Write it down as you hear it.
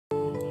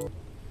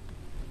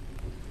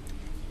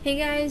Hey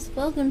guys,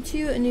 welcome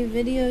to a new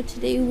video.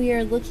 Today we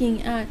are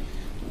looking at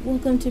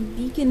Welcome to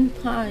Beacon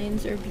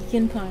Pines, or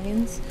Beacon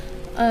Pines.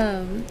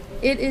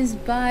 It is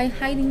by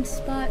Hiding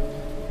Spot.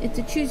 It's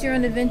a choose your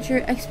own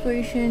adventure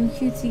exploration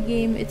cutesy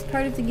game. It's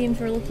part of the games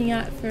we're looking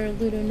at for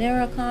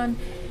LudoNarraCon,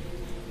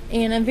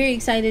 and I'm very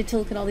excited to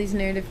look at all these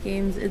narrative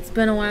games. It's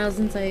been a while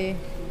since I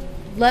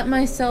let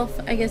myself,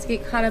 I guess,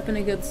 get caught up in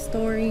a good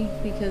story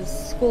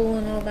because school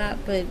and all that,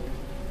 but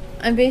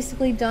I'm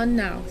basically done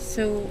now,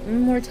 so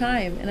one more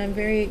time, and I'm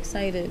very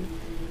excited.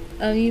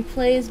 You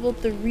play as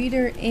both the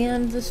reader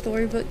and the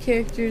storybook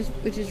characters,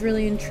 which is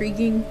really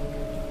intriguing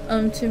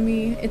to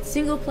me. It's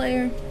single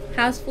player,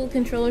 has full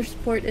controller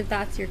support if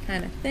that's your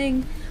kind of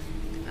thing.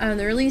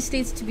 The release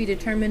date's to be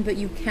determined, but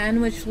you can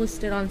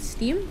wishlist it on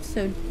Steam,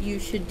 so you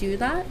should do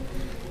that.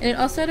 And it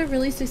also had a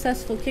really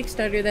successful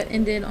Kickstarter that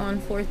ended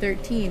on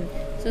 4/13,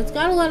 so it's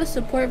got a lot of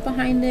support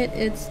behind it.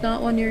 It's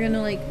not one you're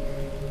gonna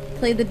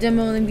play the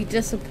demo and then be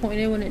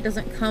disappointed when it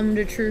doesn't come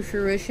to true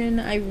fruition.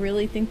 I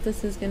really think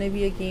this is going to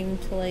be a game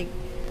to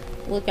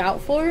look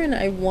out for, and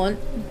I want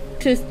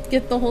to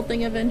get the whole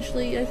thing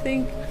eventually, I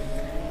think.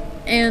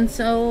 And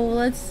so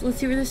let's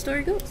see where the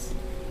story goes.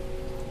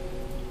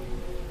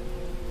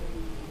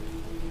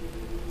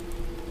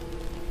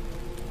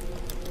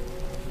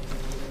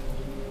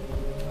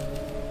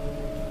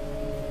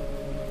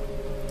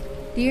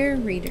 Dear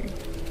reader,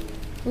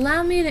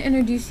 allow me to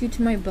introduce you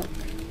to my book.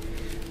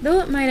 Though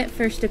it might at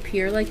first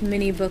appear like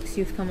many books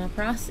you've come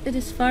across, it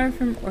is far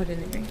from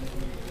ordinary.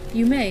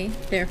 You may,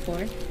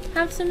 therefore,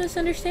 have some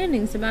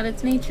misunderstandings about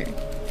its nature.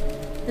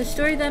 The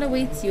story that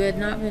awaits you had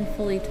not been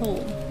fully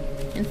told.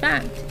 In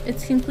fact,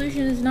 its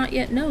conclusion is not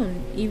yet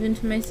known, even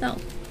to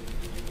myself.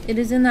 It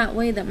is in that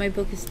way that my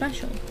book is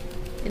special.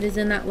 It is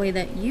in that way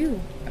that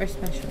you are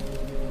special.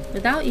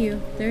 Without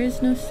you, there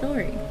is no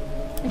story.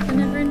 Like a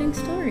never-ending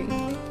story.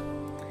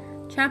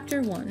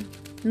 Chapter 1.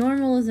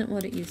 Normal isn't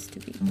what it used to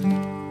be.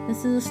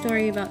 This is a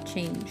story about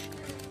change.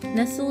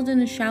 Nestled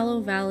in a shallow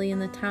valley in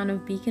the town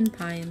of Beacon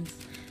Pines,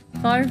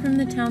 far from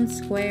the town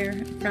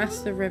square,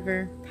 across the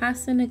river,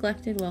 past the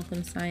neglected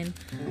welcome sign,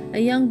 a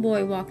young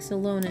boy walks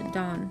alone at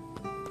dawn.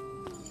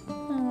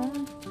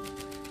 Aww,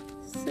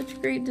 such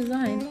great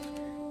design.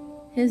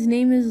 His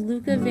name is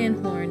Luca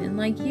Van Horn, and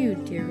like you,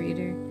 dear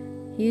reader,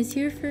 he is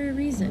here for a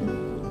reason.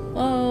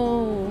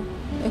 Whoa!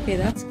 Okay,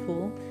 that's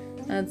cool.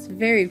 That's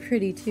very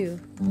pretty, too.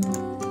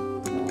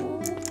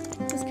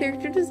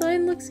 Character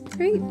design looks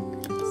great.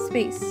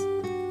 Space.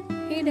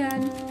 Hey,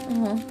 Dad.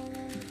 Oh.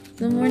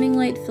 The morning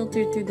light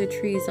filtered through the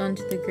trees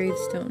onto the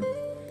gravestone.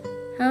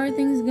 How are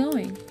things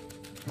going?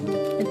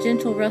 A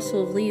gentle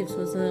rustle of leaves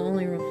was the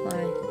only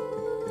reply.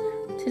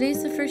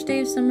 Today's the first day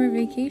of summer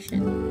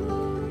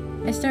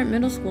vacation. I start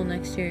middle school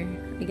next year,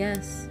 I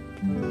guess.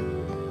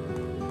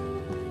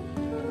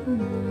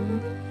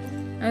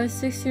 I was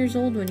 6 years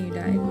old when you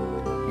died,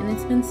 and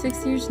it's been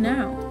 6 years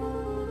now.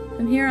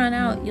 From here on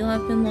out, you'll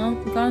have been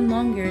gone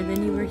longer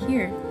than you were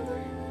here.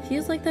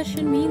 Feels like that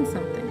should mean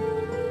something.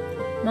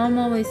 Mom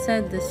always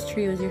said this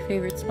tree was your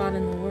favorite spot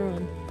in the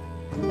world.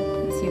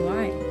 Let's see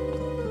why.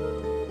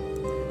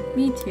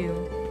 Me too.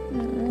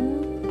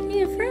 Aww.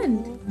 Hey, a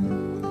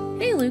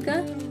friend. Hey,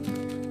 Luca.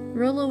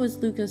 Rolo was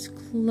Luca's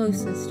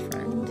closest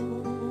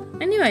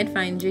friend. I knew I'd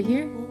find you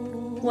here.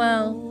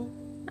 Well,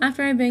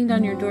 after I banged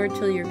on your door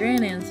till your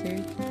gran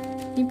answered,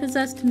 he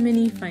possessed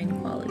many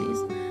fine qualities.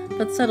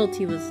 But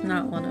subtlety was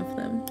not one of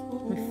them.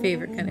 My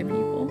favorite kind of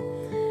people.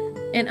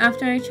 And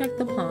after I checked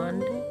the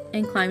pond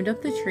and climbed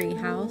up the tree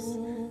house,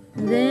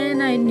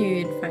 then I knew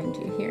you'd find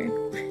you here.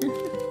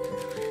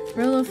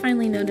 Rolo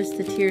finally noticed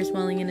the tears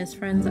welling in his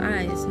friend's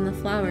eyes and the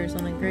flowers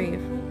on a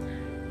grave.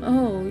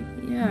 Oh,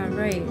 yeah,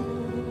 right.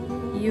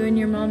 You and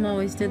your mom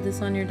always did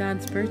this on your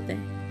dad's birthday.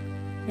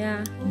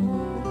 Yeah.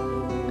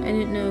 I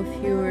didn't know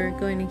if you were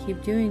going to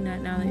keep doing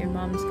that now that your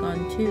mom's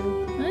gone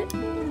too.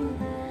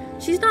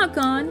 What? She's not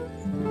gone.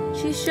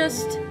 She's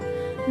just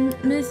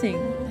missing.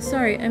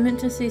 Sorry, I meant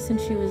to say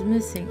since she was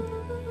missing.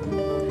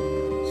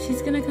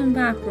 She's gonna come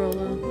back,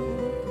 Rolo.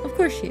 Of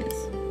course she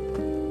is.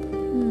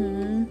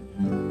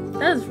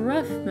 That was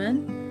rough,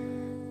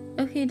 man.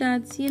 Okay,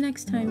 Dad, see you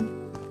next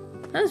time.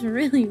 That was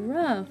really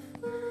rough.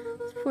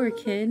 This poor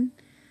kid.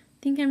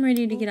 Think I'm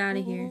ready to get out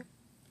of here.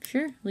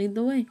 Sure, lead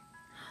the way.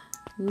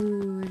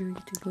 Ooh, where do we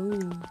get to go?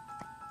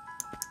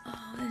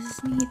 Oh, this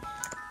is neat. Look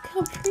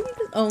how pretty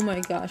this is. Oh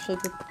my gosh,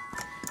 look at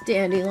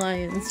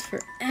dandelions for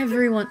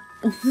everyone.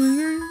 Oh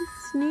my god,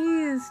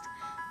 sneezed.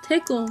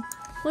 Tickle.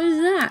 What is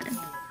that?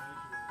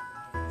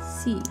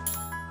 C.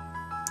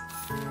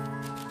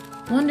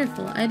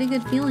 Wonderful. I had a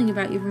good feeling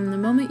about you from the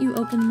moment you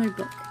opened my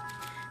book.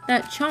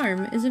 That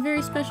charm is a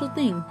very special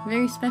thing.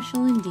 Very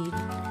special indeed.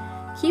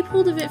 Keep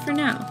hold of it for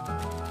now.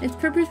 Its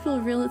purpose will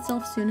reveal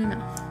itself soon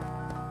enough.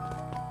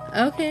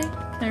 Okay.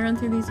 Can I run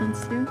through these ones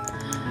too?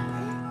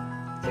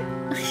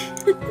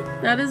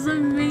 That is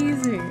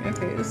amazing.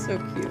 Okay, it's so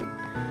cute.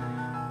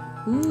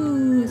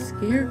 Ooh,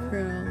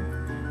 scarecrow.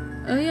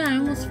 Oh yeah, I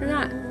almost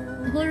forgot.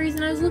 The whole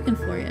reason I was looking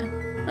for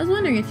you. I was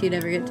wondering if you'd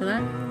ever get to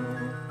that.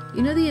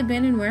 You know the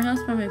abandoned warehouse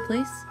by my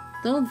place?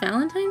 The old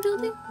Valentine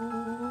building?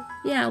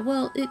 Yeah,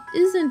 well, it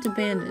isn't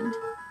abandoned.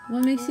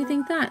 What makes you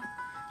think that?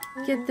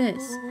 Get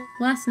this.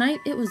 Last night,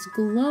 it was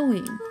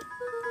glowing.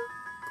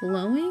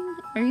 Glowing?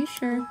 Are you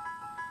sure?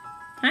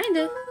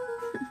 Kinda.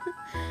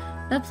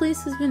 That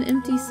place has been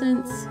empty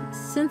since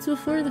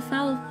before the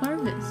fall of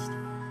harvest.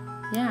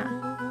 Yeah.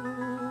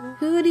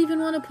 Who would even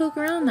want to poke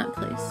around that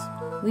place?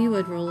 We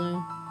would,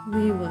 Rollo.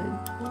 We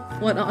would.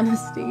 What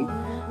honesty.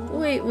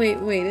 Wait.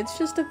 It's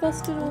just a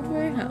busted old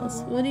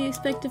warehouse. What do you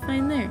expect to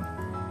find there?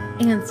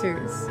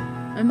 Answers.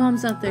 My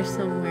mom's out there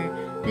somewhere,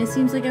 and it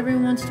seems like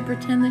everyone wants to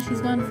pretend that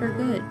she's gone for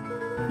good.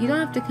 You don't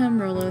have to come,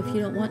 Rollo, if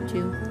you don't want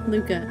to.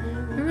 Luca,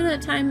 remember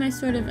that time I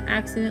sort of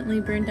accidentally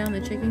burned down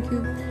the chicken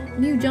coop,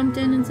 and you jumped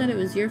in and said it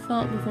was your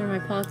fault before my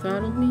paw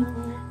throttled me?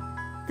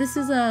 This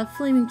is a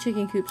flaming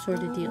chicken coop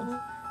sort of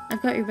deal.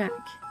 I've got your back.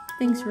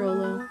 Thanks,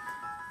 Rollo.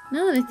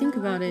 Now that I think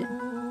about it,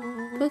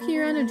 poking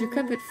around a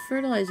decrepit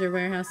fertilizer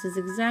warehouse is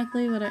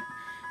exactly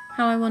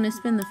how I want to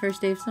spend the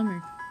first day of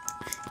summer.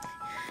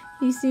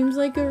 He seems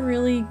like a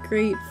really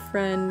great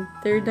friend.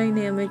 Their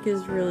dynamic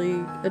is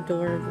really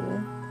adorable.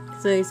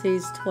 Because they say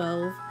he's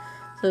 12,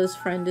 so his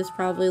friend is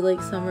probably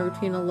like somewhere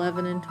between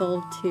 11 and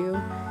 12 too.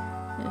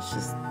 And it's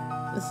just,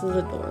 this is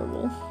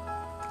adorable.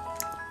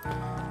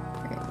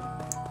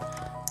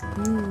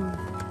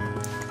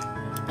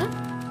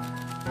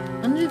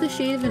 Under the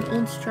shade of an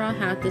old straw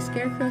hat, the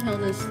scarecrow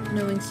held a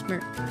knowing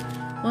smirk.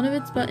 One of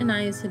its button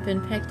eyes had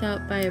been pecked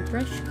out by a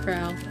brush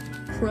crow,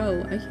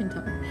 I can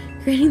talk,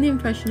 creating the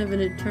impression of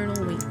an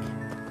eternal wink.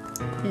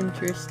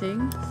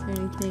 Interesting. Is there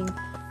anything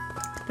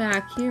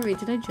back here? Wait,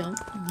 did I jump?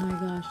 Oh my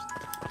gosh.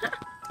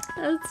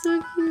 That's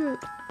so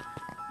cute.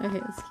 Okay,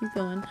 let's keep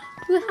going.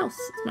 Ooh, a house.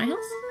 It's my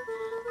house.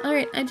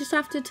 Alright, I just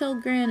have to tell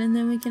Gran and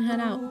then we can head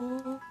out.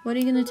 What are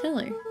you gonna tell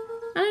her?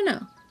 I don't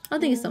know. I'll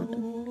think of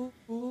something.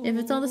 If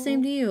it's all the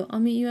same to you,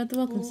 I'll meet you at the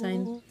welcome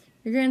sign.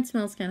 Your Gran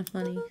smells kind of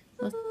funny.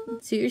 Well,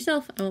 suit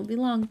yourself. I won't be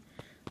long.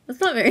 That's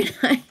not very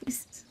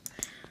nice.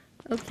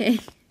 Okay.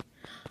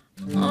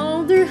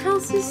 Oh, their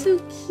house is so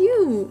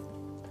cute.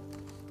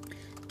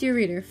 Dear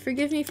reader,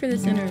 forgive me for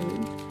this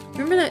interlude.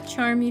 Remember that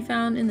charm you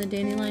found in the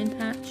dandelion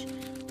patch?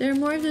 There are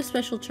more of those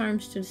special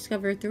charms to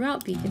discover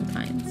throughout Beacon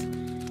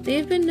Pines. They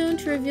have been known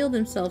to reveal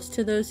themselves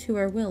to those who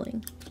are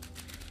willing.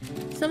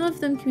 Some of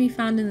them can be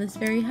found in this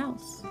very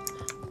house.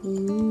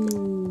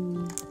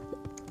 Ooh.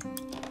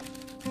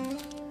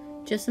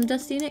 Just some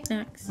dusty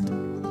knickknacks.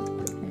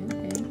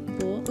 Okay,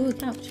 cool. Ooh, a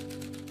couch.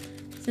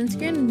 Since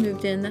Gran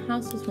moved in, the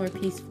house was more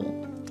peaceful,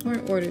 more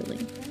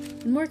orderly,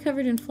 and more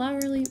covered in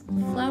flowery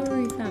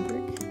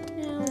fabric.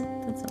 Yeah,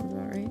 that sounds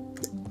about right.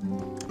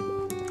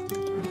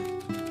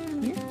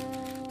 Here.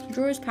 The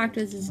drawers packed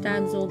with his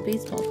dad's old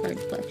baseball card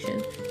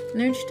collection.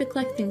 An urge to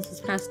collect things was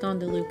passed on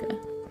to Luca.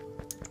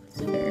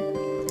 It's fair.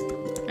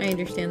 I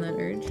understand that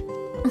urge.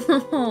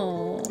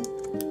 Oh.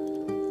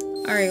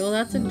 Alright, well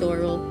that's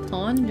adorable.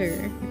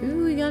 Ponder.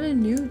 Ooh, we got a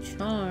new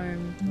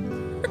charm.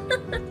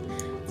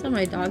 That's how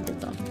my dog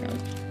gets off the couch.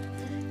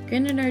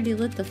 Gran had already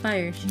lit the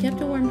fire. She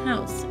kept a warm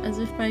house, as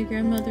if by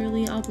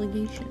grandmotherly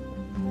obligation.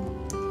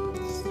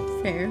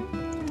 It's fair.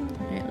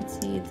 Alright, let's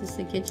see. Is this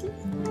the kitchen?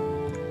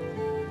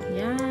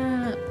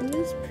 Yeah.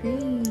 Ooh, it's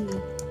pretty.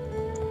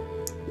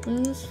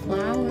 Those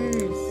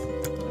flowers.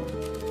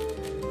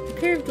 A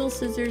pair of dull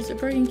scissors, a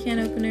broken can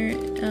opener,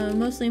 a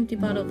mostly empty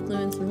bottle of glue,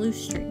 and some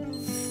loose string.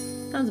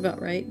 Sounds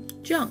about right.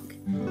 Junk.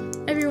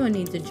 Everyone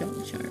needs a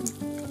junk charm.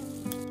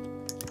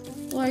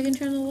 Well, I can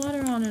turn the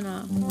water on and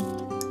off.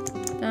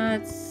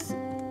 That's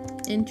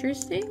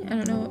interesting. I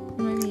don't know what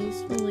might be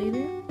useful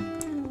later.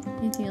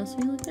 Anything else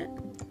we can look at?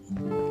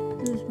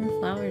 Ooh, there's more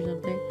flowers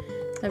up there.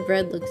 That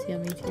bread looks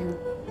yummy too.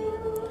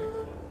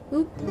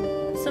 Oop.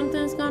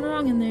 Something's gone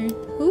wrong in there.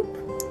 Oop.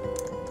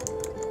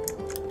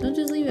 Don't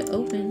just leave it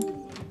open.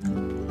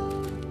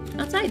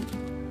 Outside.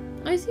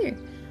 Oh, he's here.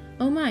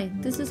 Oh my,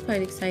 this is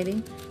quite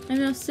exciting. I'm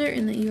now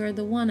certain that you are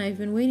the one I've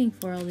been waiting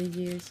for all these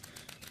years.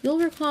 You'll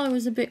recall I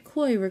was a bit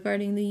coy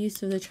regarding the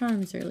use of the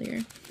charms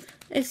earlier.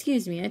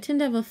 Excuse me, I tend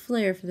to have a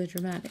flair for the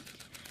dramatic.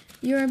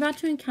 You are about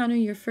to encounter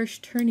your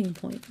first turning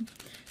point.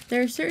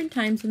 There are certain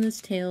times in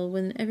this tale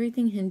when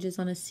everything hinges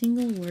on a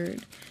single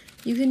word.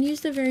 You can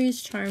use the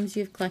various charms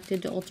you have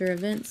collected to alter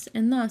events,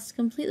 and thus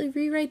completely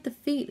rewrite the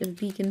fate of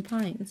Beacon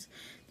Pines.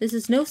 This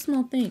is no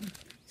small thing.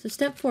 So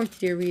step forth,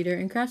 dear reader,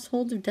 and grasp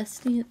hold of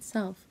destiny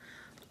itself.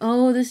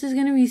 Oh, this is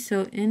going to be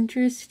so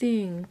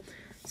interesting.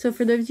 So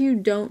for those of you who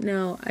don't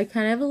know, I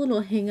kind of have a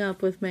little hang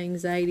up with my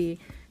anxiety.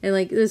 And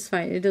like, this is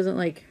fine. It doesn't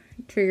like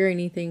trigger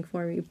anything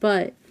for me.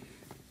 But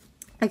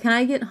I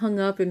kind of get hung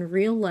up in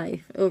real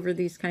life over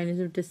these kinds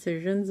of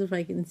decisions if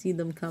I can see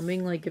them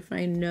coming. Like if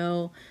I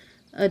know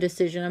a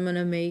decision I'm going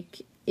to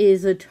make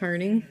is a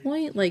turning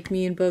point. Like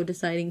me and Bo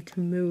deciding to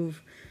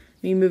move.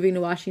 Me moving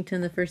to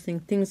Washington, the first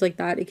thing. Things like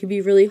that. It can be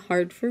really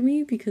hard for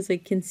me because I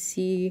can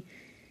see,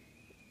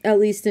 at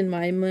least in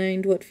my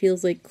mind, what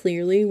feels like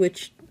clearly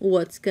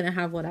what's gonna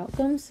have what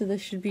outcome. So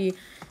this should be an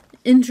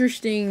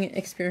interesting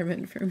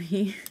experiment for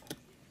me.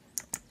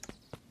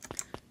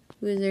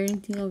 Ooh, is there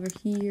anything over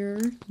here?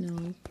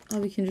 No. Oh,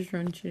 we can just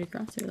run straight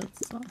across here.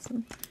 That's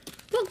awesome.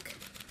 Book!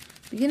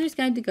 Beginner's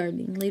Guide to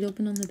Gardening. Laid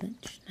open on the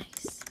bench.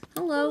 Nice.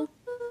 Hello.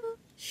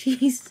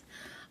 She's...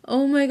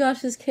 Oh my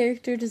gosh, this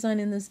character design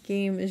in this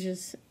game is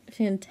just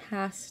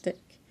fantastic.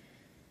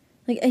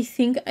 Like, I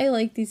think I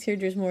like these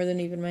characters more than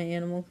even my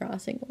Animal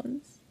Crossing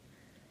ones.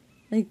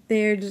 Like,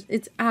 they're just...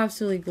 It's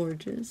absolutely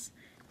gorgeous.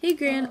 Hey,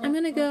 Gran, I'm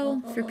gonna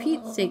go. For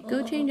Pete's sake,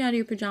 go change out of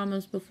your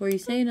pajamas before you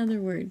say another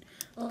word.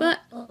 But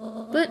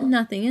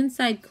nothing.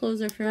 Inside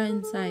clothes are for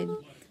inside.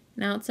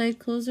 And outside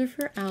clothes are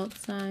for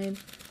outside.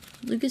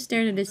 Lucas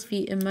stared at his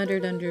feet and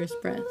muttered under his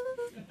breath.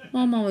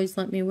 Mom always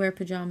let me wear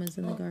pajamas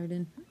in the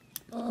garden.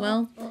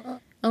 Well,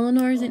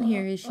 Eleanor isn't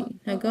here, is she?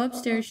 Now go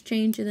upstairs,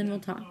 change, and then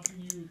we'll talk.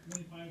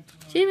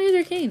 She moved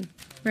her cane.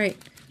 Right.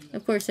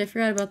 Of course, I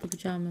forgot about the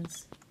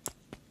pajamas.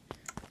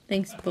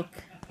 Thanks, Book.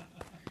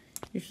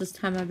 You're supposed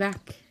to have my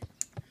back.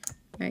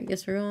 Alright,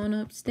 guess we're going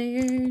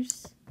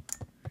upstairs.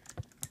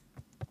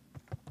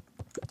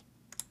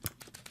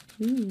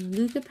 Ooh,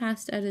 Luca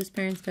passed out of his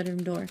parents'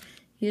 bedroom door.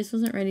 He just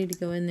wasn't ready to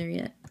go in there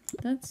yet.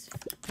 That's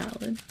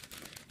valid.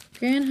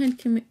 Gran had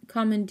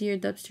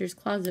commandeered the upstairs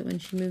closet when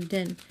she moved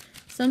in.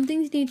 Some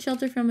things need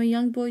shelter from a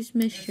young boy's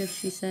mischief,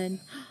 she said.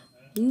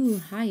 Ooh,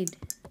 hide.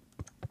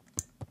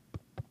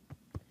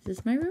 Is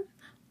this my room?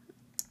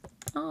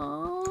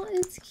 Aw,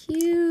 it's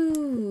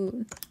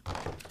cute.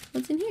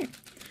 What's in here?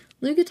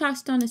 Luca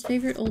tossed on his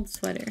favorite old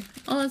sweater.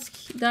 Oh,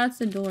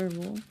 that's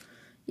adorable.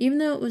 Even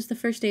though it was the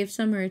first day of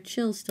summer, a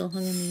chill still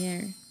hung in the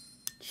air.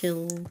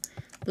 Chill.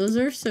 Those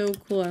are so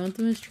cool. I want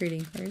them as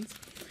trading cards.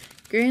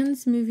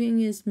 Gran's moving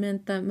is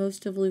meant that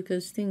most of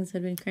Luca's things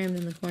had been crammed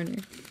in the corner.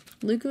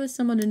 Luca was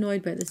somewhat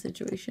annoyed by the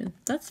situation.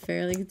 That's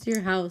fair. Like, it's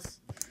your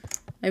house.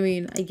 I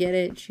mean, I get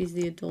it. She's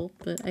the adult,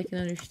 but I can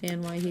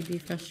understand why he'd be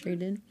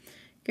frustrated.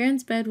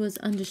 Gran's bed was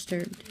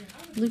undisturbed.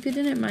 Luca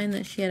didn't mind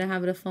that she had a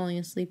habit of falling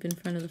asleep in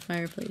front of the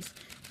fireplace.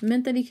 It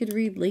meant that he could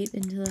read late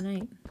into the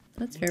night.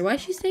 That's fair. Why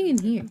is she staying in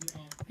here?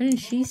 Why didn't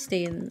she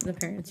stay in the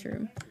parents'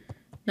 room?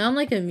 Not in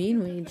like a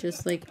mean way,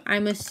 just like,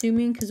 I'm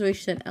assuming because the way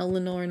she said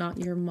Eleanor, not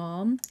your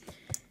mom,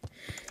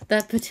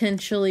 that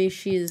potentially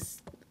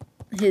she's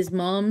his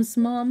mom's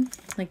mom,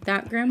 like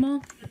that grandma.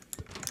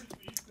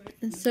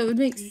 And so it would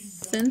make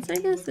sense, I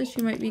guess, that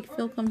she might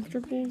feel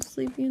comfortable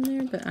sleeping in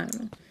there, but I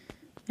don't know.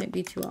 Might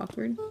be too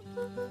awkward.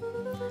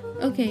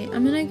 Okay,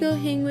 I'm gonna go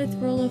hang with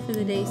Rollo for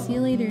the day. See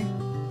you later.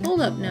 Hold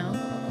up now.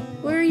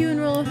 Where are you and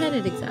Rollo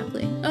headed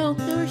exactly? Oh,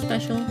 nowhere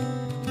special.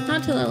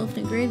 Not to the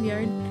elephant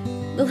graveyard.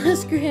 The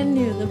less Gran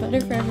knew, the better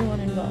for everyone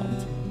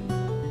involved.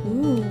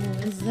 Ooh,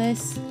 is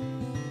this...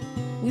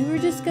 We were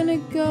just gonna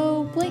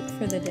go blank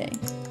for the day.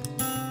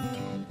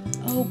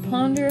 Oh,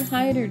 ponder,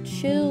 hide, or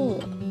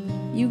chill.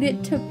 You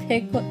get to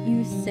pick what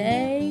you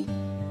say?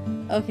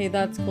 Okay,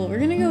 that's cool. We're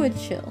gonna go with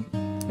chill.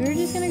 We were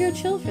just gonna go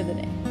chill for the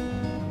day.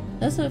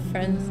 That's what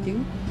friends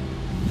do.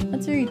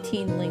 That's very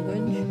teen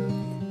language.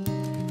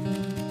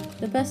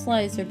 The best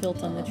lies are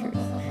built on the truth.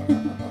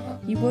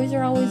 You boys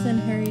are always in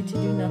a hurry to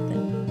do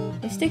nothing.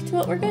 We stick to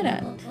what we're good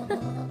at.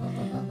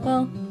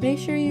 Well, make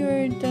sure you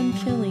are done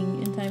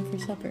chilling in time for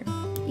supper.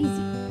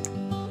 Easy.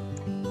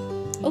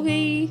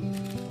 Okay.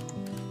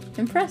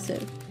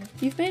 Impressive.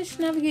 You've managed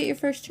to navigate your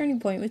first turning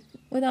point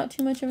without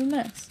too much of a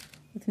mess.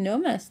 With no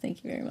mess,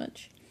 thank you very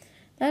much.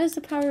 That is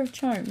the power of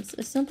charms.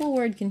 A simple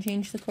word can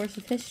change the course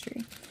of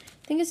history.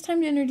 I think it's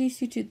time to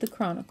introduce you to the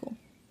Chronicle.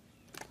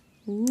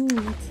 Ooh,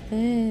 what's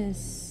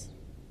this?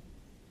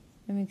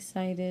 I'm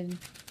excited.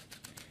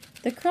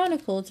 The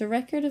Chronicle is a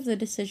record of the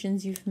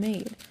decisions you've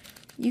made.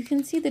 You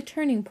can see the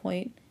turning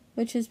point,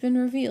 which has been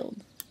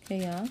revealed.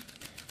 Okay, yeah.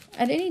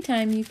 At any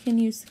time, you can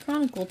use the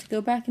Chronicle to go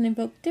back and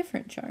invoke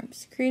different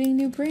charms, creating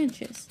new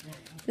branches.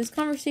 This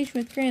conversation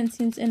with Gran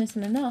seems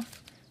innocent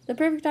enough. The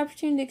perfect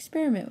opportunity to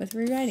experiment with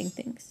rewriting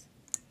things.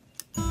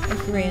 A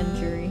grand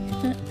jury.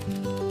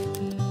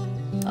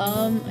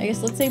 I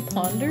guess let's say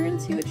ponder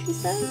and see what she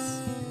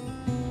says.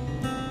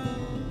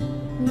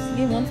 This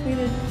game wants me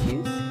to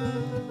choose.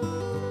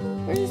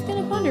 We're just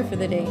gonna ponder for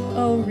the day.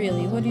 Oh,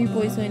 really? What are you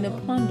boys going to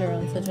ponder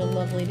on such a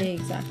lovely day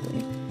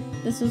exactly?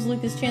 This was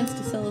Luca's chance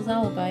to sell his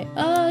alibi.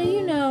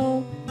 You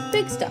know,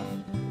 big stuff.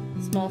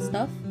 Small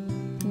stuff.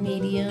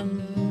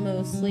 Medium,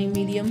 mostly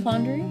medium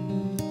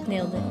pondering.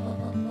 Nailed it.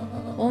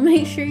 Well,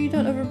 make sure you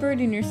don't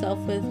overburden yourself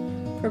with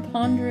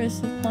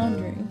preponderance of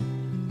pondering.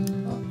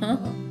 Huh?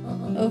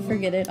 Oh,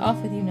 forget it.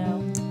 Off with you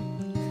now.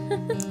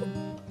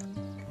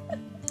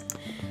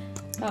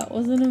 That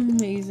was an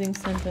amazing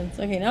sentence.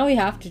 Okay, now we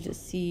have to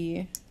just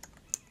see...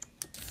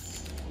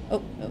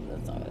 Oh, no,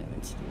 that's not what I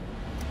meant to do.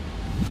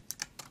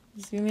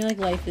 Just give me like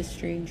Life is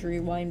Strange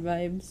rewind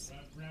vibes.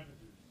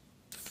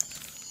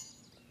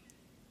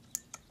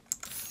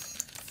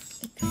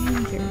 A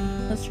grand jury.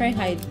 Let's try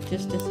hide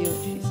just to see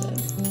what she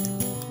says.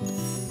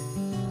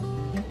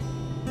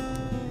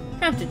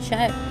 Have to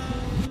check.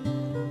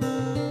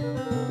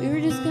 We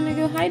were just gonna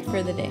go hide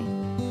for the day.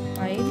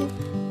 Hide?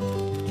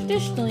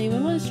 Traditionally,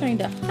 when one is trying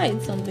to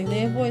hide something,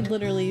 they avoid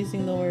literally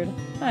using the word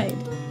hide.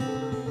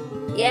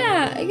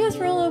 Yeah, I guess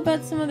Rollo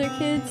bet some other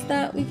kids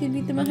that we could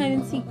beat them at hide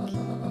and seek.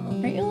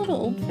 Aren't you a little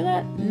old for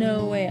that?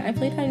 No way. I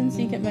played hide and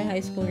seek at my high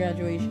school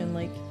graduation,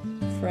 like,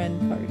 friend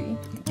party.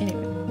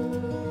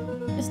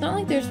 Anyway. It's not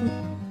like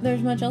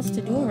there's much else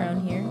to do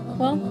around here.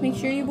 Well, make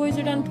sure you boys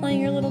are done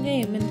playing your little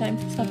game in time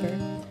for supper.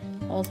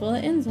 All's well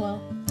that ends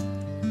well.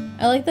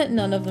 I like that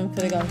none of them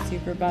could have gone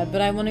super bad, but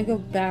I want to go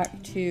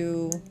back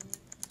to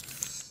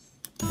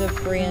the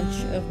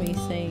branch of me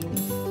saying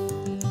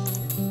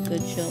the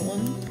chill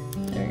one.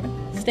 There we go.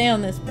 Stay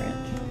on this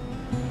branch.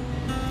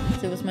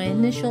 So it was my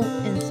initial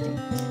instinct.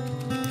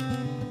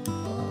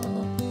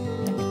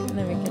 Okay, and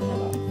then we can head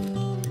off.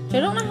 So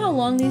I don't know how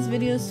long these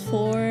videos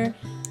for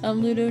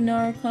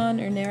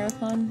LudoNarraCon or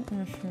NarraCon. I'm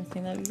not sure I'm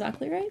saying that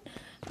exactly right.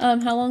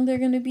 How long they're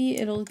going to be,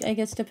 it'll, I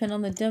guess, depend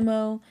on the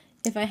demo.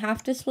 If I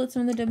have to split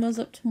some of the demos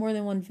up to more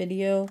than one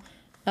video,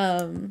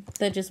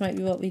 that just might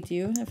be what we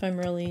do if I'm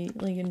really,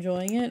 like,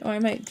 enjoying it. Or I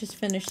might just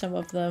finish some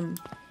of them,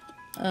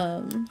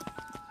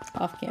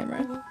 off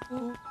camera.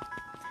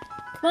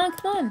 Come on,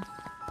 come on!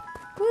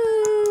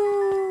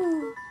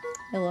 Woo!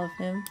 I love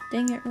him.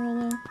 Dang it,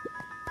 Rollo.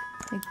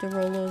 Like the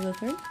Rollo the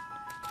Third.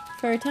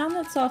 For a town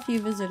that saw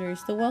few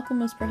visitors, the welcome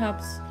was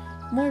perhaps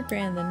more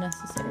grand than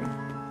necessary.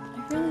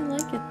 I really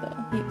like it, though.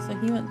 So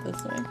he went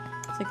this way.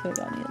 So I could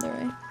have gone the other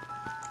way.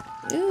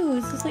 Ooh,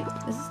 is this like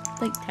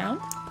town?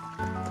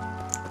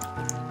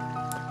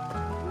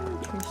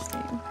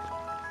 Interesting.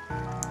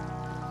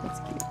 That's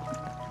cute.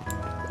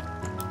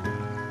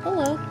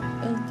 Hello.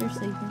 Oh, they're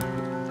sleeping.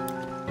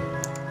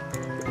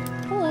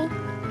 Hello.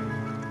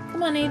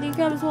 Come on, Andy,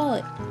 grab his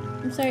wallet.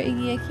 I'm sorry,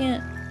 Iggy, I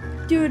can't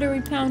do it or we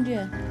pound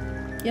you.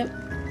 Yep.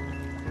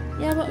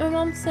 Yeah, but my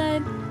mom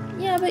said,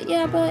 yeah,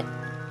 but,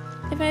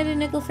 if I had a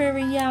nickel for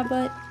every yeah,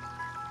 but,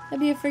 I'd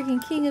be a freaking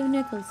king of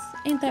nickels.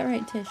 Ain't that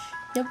right, Tish?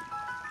 Yep.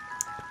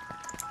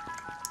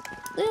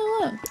 Leave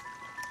it alone.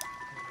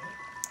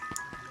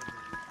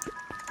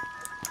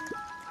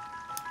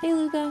 Hey,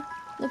 Luca.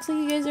 Looks like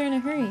you guys are in a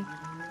hurry.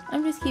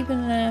 I'm just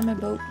keeping an eye on my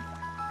boat.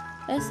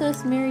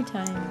 SS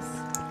Maritimes.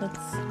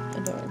 That's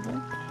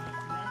adorable.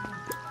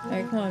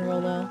 Alright, come on,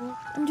 Rollo.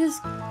 I'm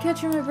just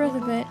catching my breath a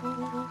bit.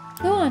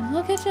 Go on,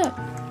 I'll catch up.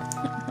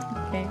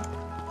 Okay.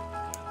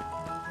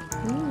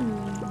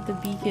 Ooh, the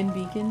beacon.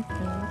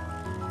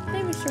 Oh.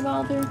 Hey, Mr.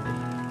 Wilder.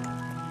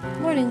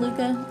 Morning,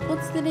 Luca.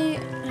 What's the day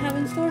have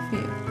in store for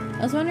you?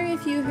 I was wondering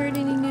if you heard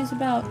any news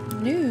about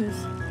news.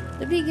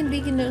 The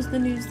beacon knows the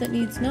news that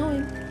needs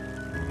knowing.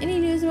 Any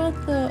news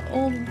about the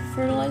old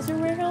fertilizer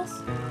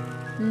warehouse?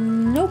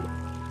 Nope.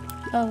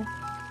 Oh.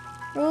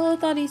 Rollo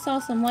thought he saw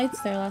some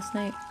lights there last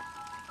night.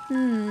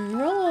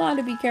 Rollo ought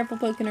to be careful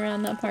poking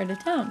around that part of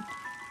town.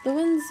 The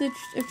winds of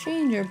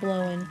change are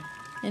blowing,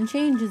 and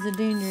change is a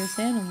dangerous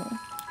animal.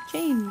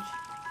 Change.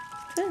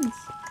 Twins.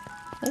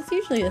 That's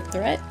usually a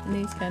threat in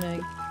these kind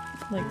of,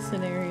 like,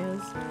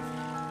 scenarios.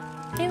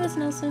 Hey, Miss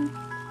Nelson.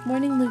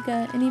 Morning,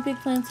 Luca. Any big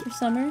plans for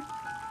summer?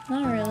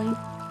 Not really.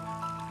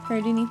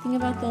 Heard anything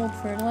about the old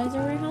fertilizer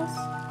warehouse?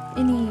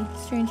 Any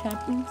strange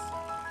happenings?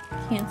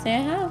 Can't say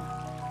I have.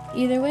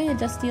 Either way, a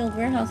dusty old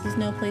warehouse is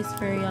no place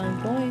for a young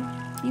boy.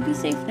 You be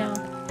safe now.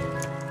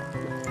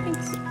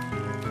 Thanks.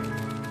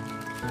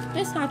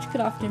 Miss Hatch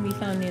could often be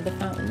found near the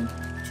fountain,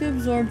 too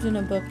absorbed in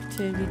a book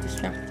to be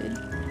distracted.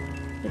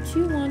 The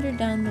two wandered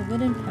down the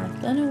wooden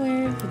path,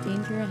 unaware of the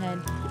danger ahead.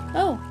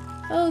 Oh,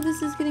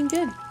 this is getting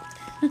good.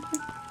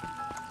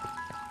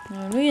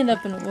 When we end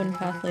up in a wooden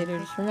path later,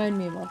 just remind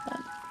me about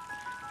that.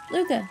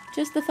 Luca,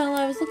 just the fellow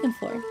I was looking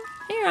for.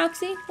 Hey,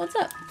 Roxy, what's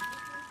up?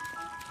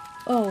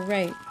 Oh,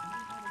 right.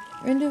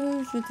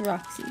 Rendezvous with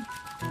Roxy.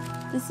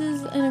 This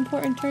is an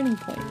important turning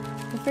point.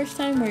 The first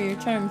time where your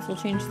charms will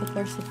change the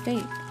course of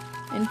fate.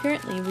 And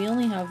currently, we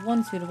only have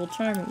one suitable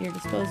charm at your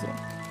disposal.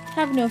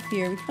 Have no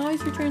fear, we can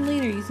always return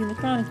later using the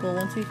Chronicle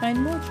once we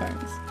find more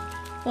charms.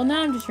 Well,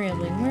 now I'm just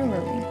rambling. Where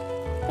were we?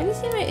 Have you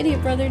seen my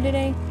idiot brother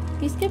today?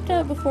 He skipped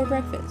out before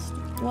breakfast.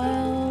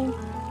 Well,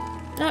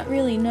 not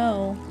really,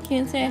 no.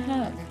 Can't say I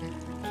have.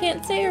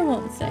 Can't say or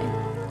won't say.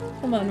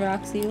 Come on,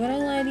 Roxy, would I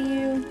lie to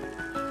you?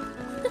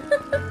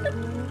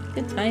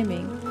 Good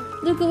timing.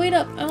 Luca, wait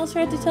up! I almost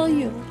forgot to tell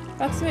you.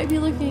 Roxy might be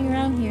lurking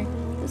around here.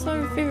 That's one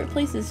of her favorite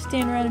places to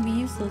stand around and be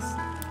useless.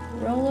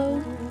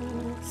 Rollo?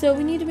 So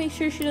we need to make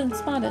sure she doesn't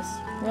spot us.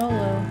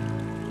 Rollo.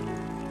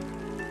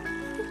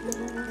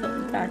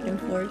 Something back and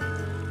forth.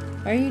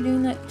 Why are you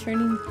doing that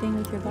turning thing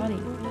with your body?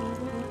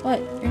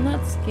 What? You're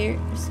not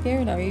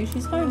scared, are you?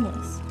 She's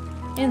harmless.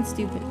 And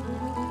stupid.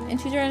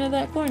 And she's right in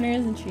that corner,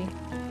 isn't she?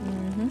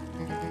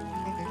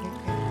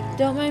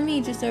 Don't mind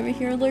me, just over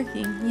here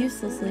lurking,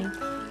 uselessly.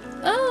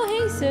 Oh,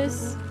 hey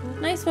sis!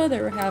 Nice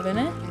weather we're having,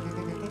 eh?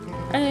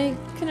 I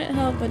couldn't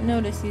help but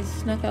notice you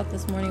snuck out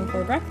this morning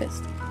before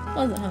breakfast.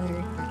 Wasn't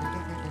hungry.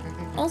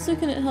 Also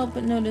couldn't help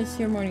but notice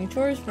your morning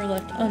chores were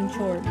left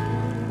unchored.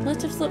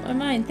 Must have slipped my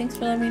mind, thanks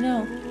for letting me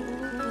know.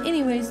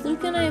 Anyways,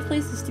 Luca and I have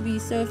places to be,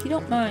 so if you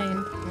don't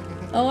mind...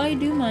 Oh, I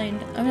do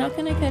mind. I'm not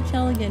gonna catch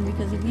hell again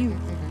because of you.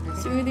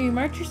 So either you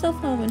march yourself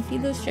home and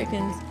feed those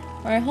chickens,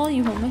 or I haul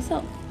you home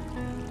myself.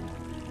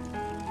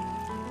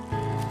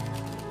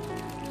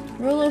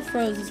 Rollo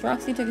froze as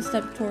Roxy took a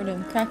step toward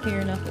him, cracking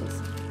her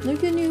knuckles.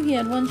 Luca knew he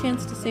had one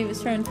chance to save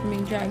his friend from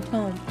being dragged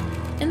home.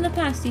 In the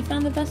past, he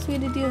found the best way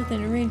to deal with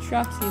an enraged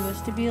Roxy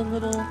was to be a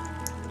little...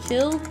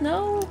 chill?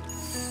 No?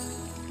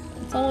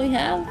 That's all we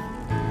have?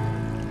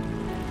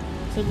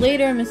 So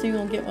later, I'm assuming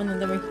we'll get one and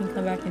then we can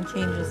come back and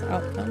change this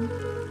outcome.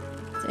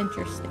 It's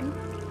interesting.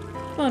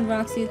 Come on,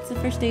 Roxy, it's the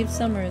first day of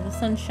summer, the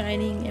sun's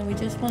shining, and we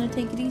just want to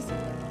take it easy.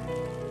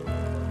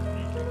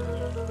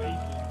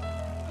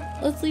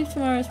 Let's leave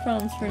tomorrow's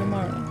problems for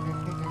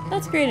tomorrow.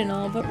 That's great and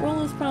all, but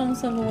Rollo's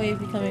problems have a way of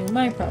becoming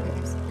my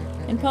problems.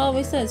 And Paul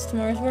always says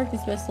tomorrow's work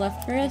is best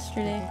left for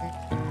yesterday.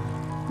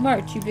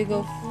 March, you big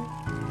oaf.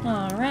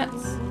 Aw,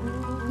 rats.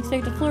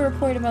 Expect a full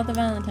report about the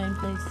Valentine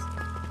place.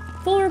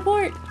 Full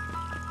report!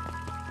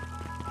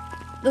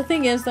 The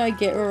thing is, though, I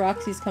get where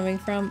Roxy's coming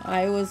from.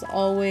 I was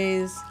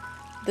always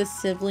the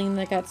sibling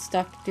that got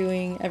stuck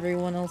doing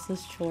everyone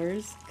else's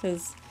chores,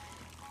 because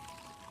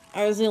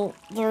I was the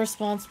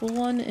responsible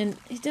one, and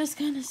it does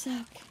kind of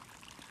suck.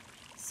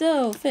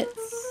 So,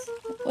 Fitz,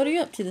 what are you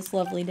up to this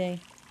lovely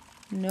day?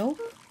 Nope.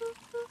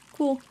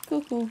 Cool,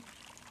 cool, cool.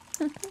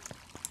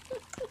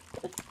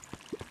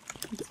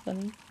 It's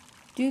funny.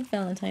 Duke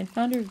Valentine,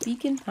 founder of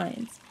Beacon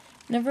Pines.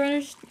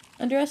 Never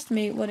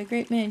underestimate what a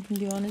great man can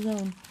do on his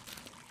own.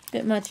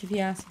 Bit much if you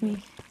ask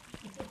me.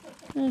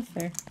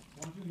 Fair.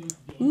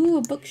 Ooh,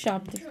 a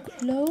bookshop. They're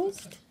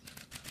closed?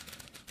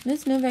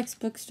 Miss Novak's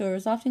bookstore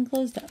was often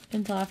closed up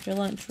until after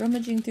lunch.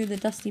 Rummaging through the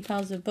dusty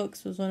piles of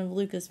books was one of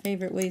Luca's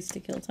favorite ways to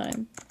kill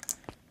time.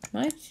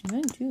 Mine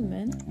too,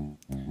 man.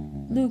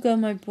 Luca,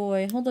 my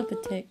boy, hold up a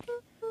tick.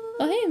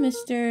 Oh, hey,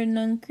 Mr.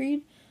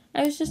 Nuncreed.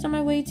 I was just on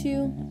my way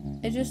to...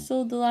 I just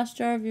sold the last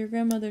jar of your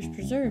grandmother's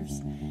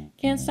preserves.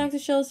 Can't stock the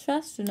shelves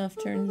fast enough,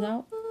 turns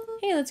out.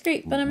 Hey, that's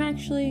great, but I'm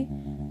actually...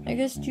 I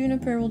guess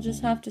Juniper will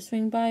just have to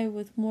swing by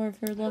with more of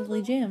her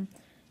lovely jam.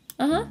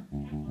 Uh-huh.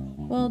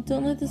 Well,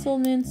 don't let this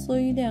old man slow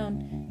you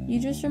down. You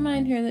just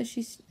remind her that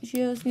she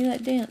owes me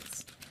that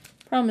dance.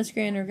 Promise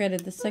Gran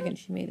regretted the second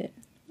she made it.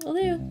 Will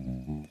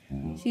do.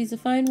 She's a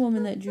fine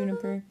woman, that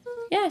Juniper.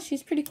 Yeah,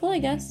 she's pretty cool, I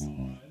guess.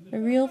 A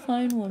real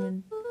fine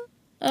woman.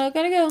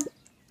 Gotta go.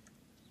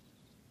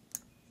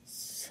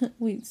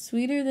 Wait,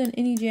 sweeter than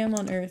any jam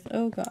on earth.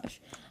 Oh gosh.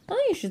 I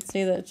think you should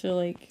say that to,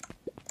 like,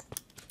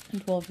 a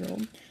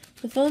 12-year-old.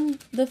 The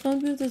phone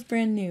booth was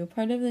brand new,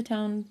 part of the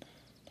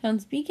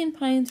town's Beacon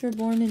Pines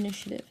Reborn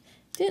initiative.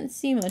 Didn't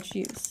see much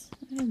use.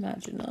 I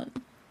imagine not.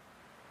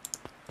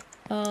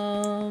 I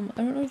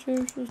don't know which way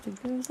we're supposed to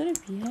go. Is that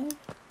a beehive?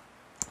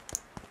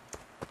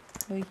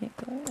 Oh, we can't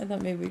go. I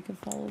thought maybe we could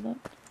follow that.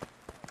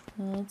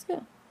 Let's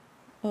go.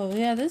 Oh,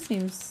 yeah, this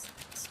seems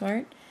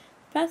smart.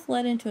 The path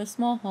led into a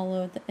small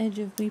hollow at the edge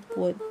of Weep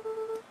Wood.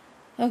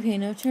 Okay,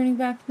 no turning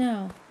back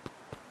now.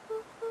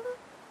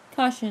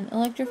 Caution,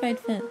 electrified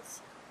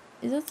fence.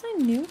 Is that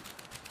sign new?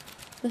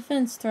 The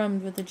fence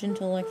thrummed with a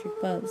gentle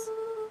electric buzz.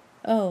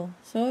 Oh,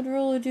 so what would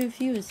Rollo do if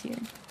he was here?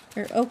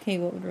 Or, okay,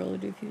 what would Rollo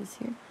do if he was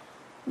here?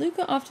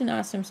 Luca often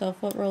asked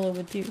himself what Rollo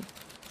would do,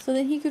 so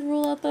that he could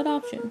rule out that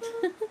option.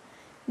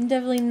 I'm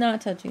definitely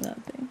not touching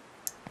that thing.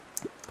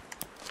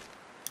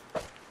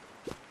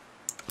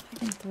 I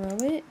can throw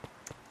it.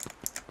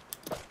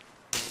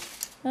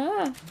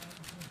 Ah!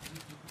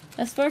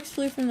 As sparks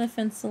flew from the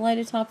fence, the light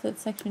atop that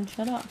section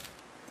shut off.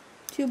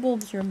 2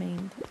 bulbs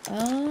remained.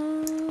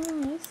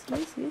 I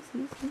see.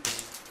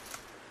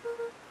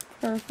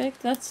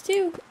 Perfect. That's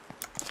 2.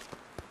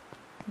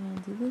 And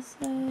I'll do this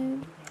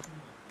side.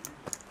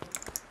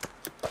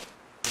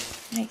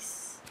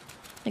 Nice.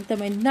 Like that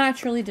my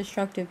naturally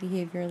destructive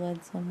behavior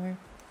led somewhere.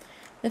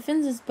 The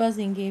fence's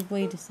buzzing gave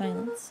way to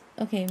silence.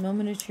 Okay,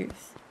 moment of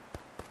truth.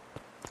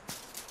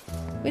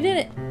 We did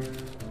it!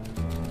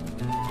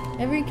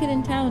 Every kid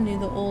in town knew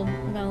the old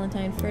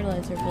Valentine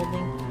fertilizer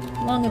building.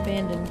 Long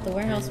abandoned, the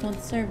warehouse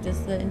once served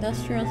as the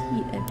industrial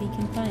heat at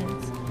Beacon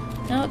Pines.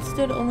 Now it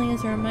stood only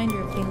as a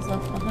reminder of things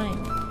left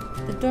behind.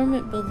 The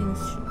dormant buildings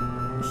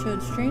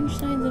showed strange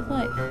signs of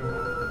life.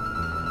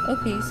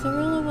 Okay, so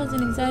Rollo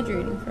wasn't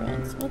exaggerating for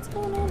once. What's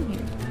going on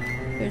here?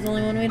 There's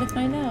only one way to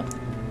find out.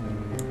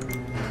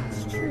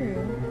 It's true.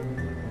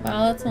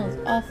 Wow, that sounds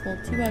awful.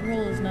 Too bad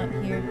Rollo's not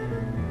here.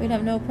 We'd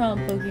have no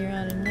problem poking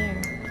around in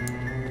there.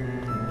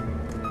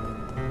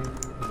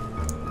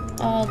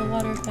 Oh, the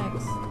water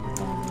effects.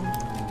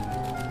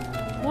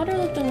 Water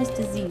looked almost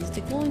diseased.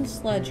 A glowing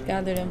sludge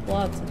gathered in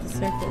blobs at the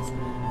surface.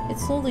 It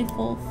slowly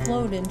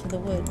flowed into the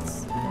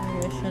woods.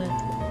 Maybe I shouldn't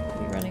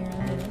be running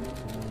around in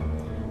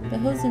it. The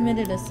hose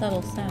emitted a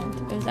subtle sound.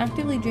 It was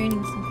actively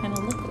draining some kind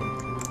of liquid.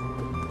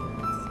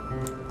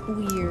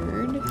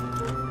 Weird.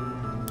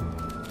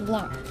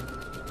 Locked.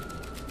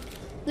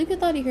 Luca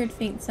thought he heard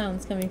faint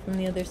sounds coming from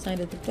the other side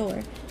of the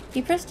door.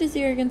 He pressed his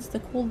ear against the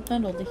cold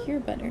metal to hear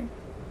better.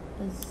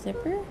 A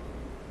zipper?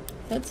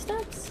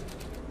 Footsteps?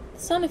 The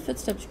sound of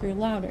footsteps grew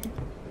louder.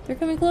 They're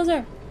coming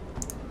closer!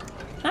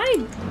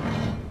 Hide!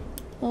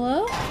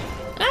 Hello?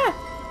 Ah!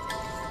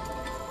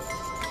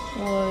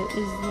 What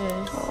is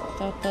this? ...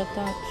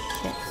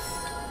 Shit.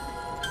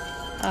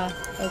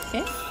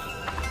 Okay.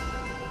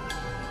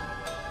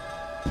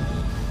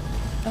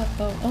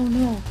 Uh-oh, oh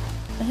no.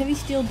 A heavy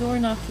steel door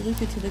knocked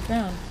Luca to the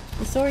ground.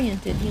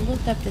 Disoriented, he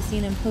looked up to see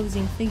an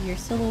imposing figure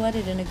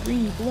silhouetted in a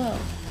green glow.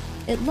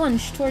 It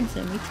lunged towards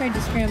him. He tried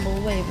to scramble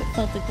away, but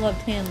felt a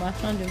gloved hand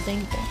latch onto his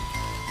ankle.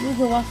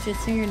 Luca watched his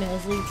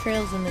fingernails leave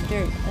trails in the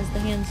dirt as the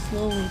hand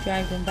slowly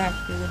dragged him back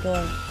through the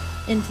door,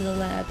 into the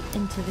lab,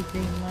 into the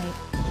green light.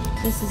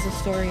 This is a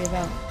story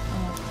about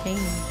change.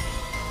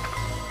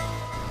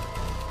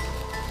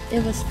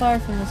 It was far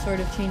from the sort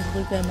of change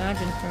Luca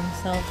imagined for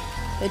himself,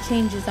 but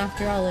change is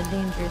after all a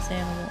dangerous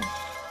animal.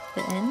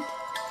 The end?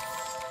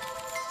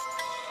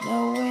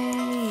 No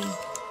way!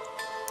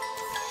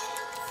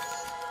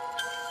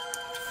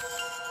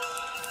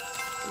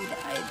 He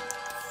died.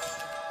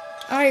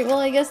 Alright, well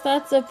I guess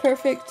that's a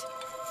perfect...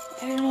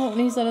 I don't know what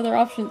these other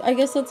options... I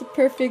guess that's a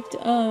perfect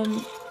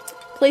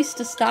place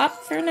to stop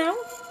for now.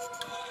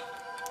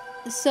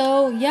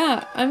 So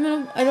yeah, I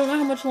don't know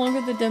how much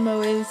longer the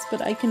demo is,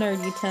 but I can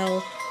already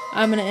tell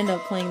I'm gonna end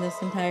up playing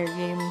this entire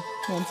game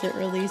once it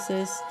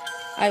releases.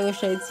 I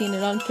wish I'd seen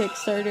it on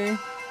Kickstarter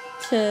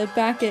to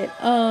back it.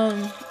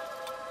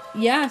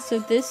 Yeah, so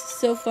this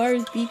so far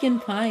is Beacon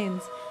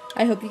Pines.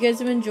 I hope you guys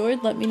have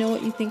enjoyed. Let me know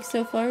what you think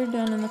so far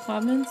down in the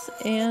comments,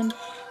 and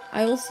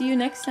I will see you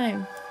next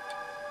time.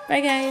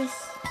 Bye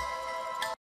guys!